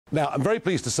Now, I'm very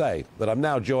pleased to say that I'm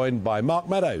now joined by Mark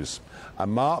Meadows.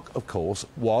 And Mark, of course,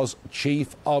 was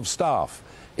Chief of Staff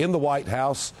in the White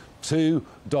House to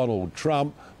Donald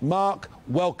Trump. Mark,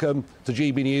 welcome to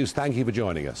GB News. Thank you for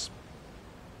joining us.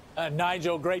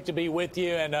 Nigel, great to be with you,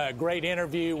 and a great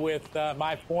interview with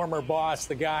my former boss,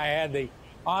 the guy I had the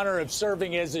honor of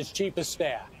serving as his Chief of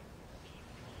Staff.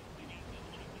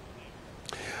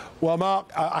 Well,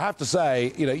 Mark, I have to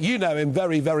say, you know him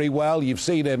very, very well. You've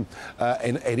seen him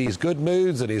in his good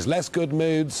moods and his less good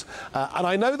moods. And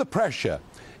I know the pressure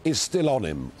is still on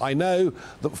him. I know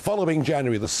that following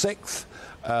January the 6th,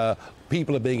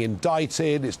 people are being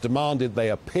indicted. It's demanded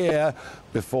they appear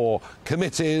before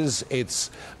committees. It's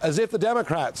as if the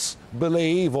Democrats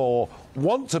believe or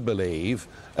want to believe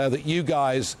that you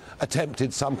guys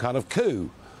attempted some kind of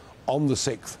coup on the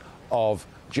 6th of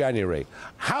January.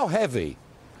 How heavy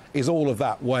is all of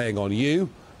that weighing on you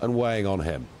and weighing on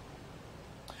him?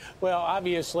 Well,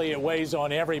 obviously, it weighs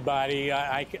on everybody.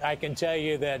 I can tell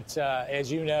you that, as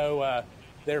you know,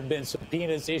 there have been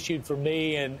subpoenas issued for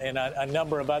me and a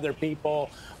number of other people.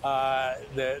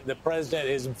 The president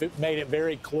has made it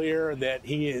very clear that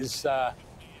he is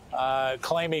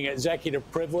claiming executive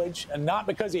privilege, and not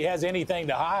because he has anything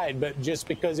to hide, but just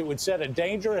because it would set a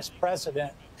dangerous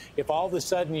precedent if all of a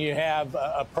sudden you have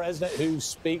a president who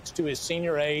speaks to his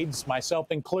senior aides, myself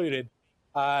included,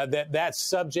 that's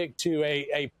subject to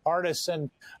a partisan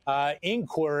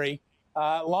inquiry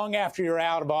long after you're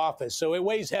out of office. So it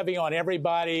weighs heavy on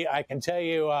everybody. I can tell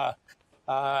you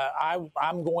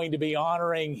I'm going to be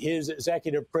honoring his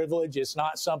executive privilege. It's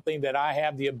not something that I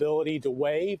have the ability to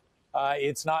waive.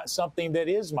 It's not something that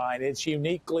is mine. It's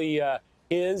uniquely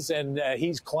his, and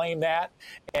he's claimed that.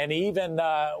 And even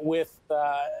with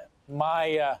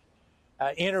my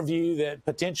interview that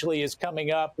potentially is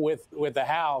coming up with the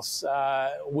House,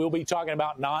 we'll be talking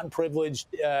about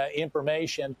non-privileged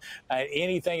information.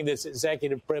 Anything that's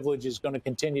executive privilege is going to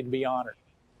continue to be honored.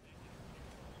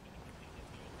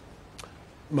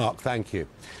 Mark, thank you.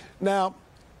 Now,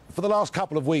 for the last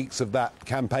couple of weeks of that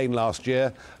campaign last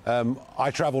year,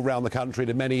 I travelled around the country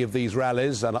to many of these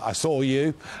rallies, and I saw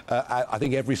you, I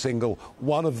think every single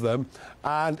one of them,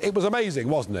 and it was amazing,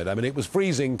 wasn't it? I mean, it was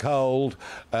freezing cold,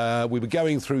 we were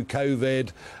going through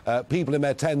COVID, people in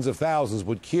their tens of thousands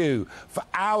would queue for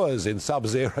hours in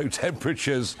sub-zero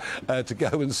temperatures to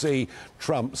go and see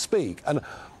Trump speak. And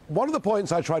one of the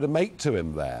points I tried to make to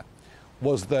him there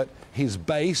was that his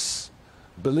base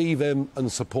believe him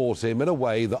and support him in a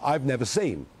way that I've never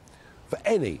seen for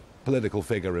any political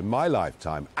figure in my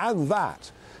lifetime, and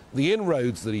that the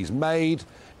inroads that he's made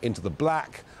into the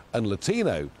black and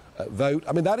Latino vote,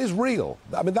 I mean, that is real.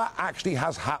 I mean, that actually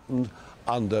has happened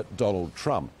under Donald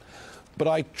Trump. But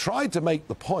I tried to make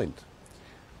the point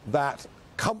that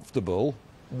comfortable,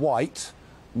 white,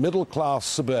 middle-class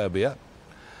suburbia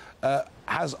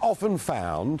has often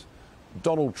found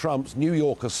Donald Trump's New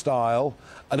Yorker style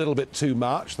a little bit too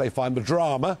much. They find the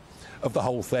drama of the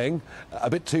whole thing a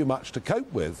bit too much to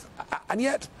cope with. And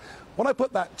yet, when I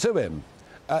put that to him,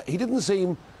 he didn't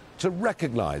seem to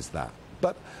recognise that.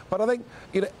 But I think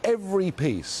every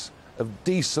piece of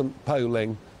decent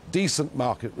polling, decent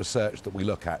market research that we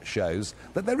look at shows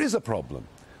that there is a problem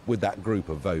with that group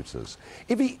of voters.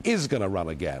 If he is going to run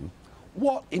again,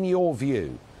 what, in your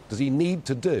view, does he need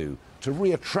to do to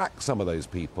re-attract some of those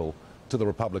people to the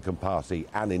Republican Party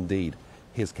and indeed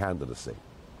his candidacy?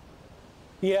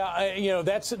 Yeah,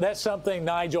 that's something,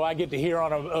 Nigel, I get to hear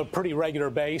on a pretty regular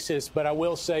basis. But I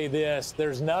will say this: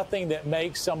 there's nothing that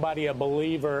makes somebody a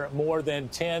believer more than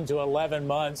 10 to 11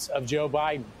 months of Joe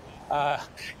Biden.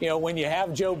 When you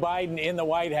have Joe Biden in the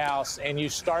White House and you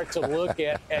start to look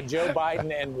at Joe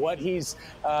Biden and what he's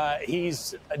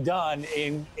done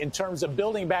in terms of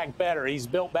building back better. He's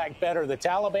built back better the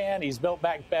Taliban. He's built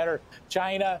back better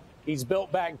China. He's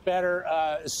built back better,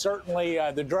 certainly,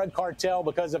 the drug cartel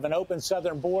because of an open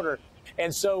southern border.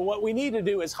 And so what we need to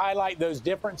do is highlight those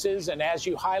differences. And as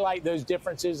you highlight those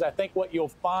differences, I think what you'll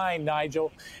find,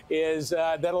 Nigel, is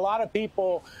that a lot of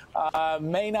people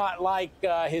may not like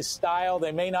his style.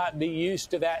 They may not be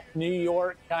used to that New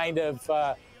York kind of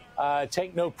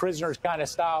take no prisoners kind of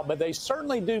style, but they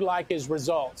certainly do like his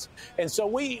results. And so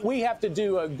we have to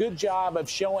do a good job of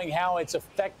showing how it's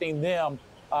affecting them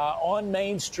on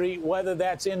Main Street, whether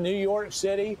that's in New York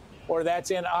City or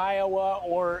that's in Iowa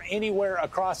or anywhere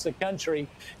across the country.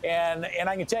 And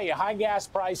I can tell you, high gas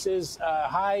prices,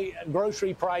 high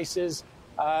grocery prices,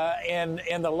 and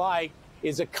the like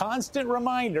is a constant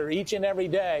reminder each and every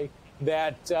day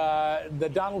that the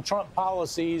Donald Trump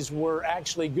policies were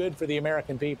actually good for the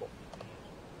American people.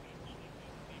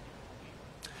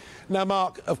 Now,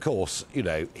 Mark, of course, you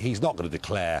know, he's not going to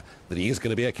declare that he is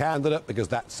going to be a candidate because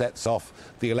that sets off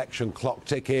the election clock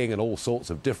ticking and all sorts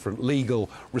of different legal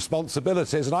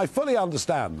responsibilities, and I fully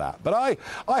understand that. But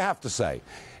I have to say,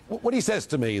 when he says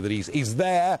to me that he's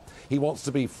there, he wants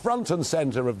to be front and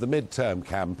centre of the midterm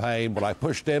campaign, when I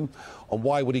pushed him on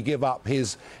why would he give up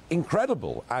his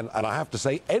incredible and I have to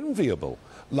say enviable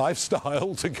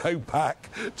lifestyle to go back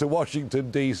to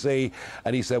Washington, D.C.,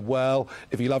 and he said, well,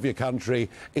 if you love your country,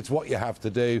 it's what you have to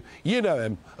do. You know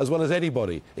him as well as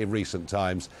anybody in recent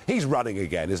times. He's running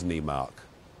again, isn't he, Mark?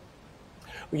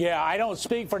 Yeah, I don't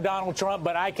speak for Donald Trump,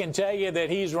 but I can tell you that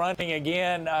he's running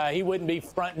again. He wouldn't be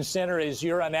front and center, as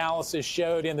your analysis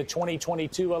showed, in the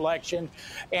 2022 election.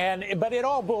 But it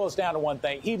all boils down to one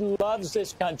thing. He loves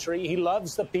this country. He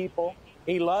loves the people.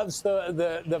 He loves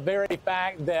the very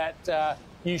fact that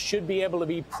you should be able to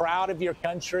be proud of your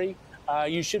country.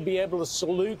 You should be able to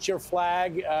salute your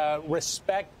flag,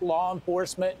 respect law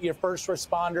enforcement, your first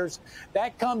responders.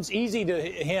 That comes easy to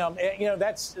him. You know,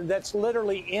 that's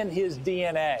literally in his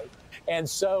DNA. And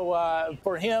so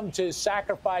for him to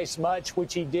sacrifice much,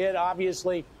 which he did,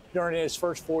 obviously, during his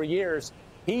first 4 years,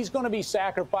 he's going to be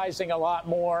sacrificing a lot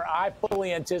more. I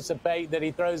fully anticipate that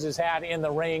he throws his hat in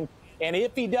the ring. And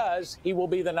if he does, he will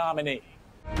be the nominee.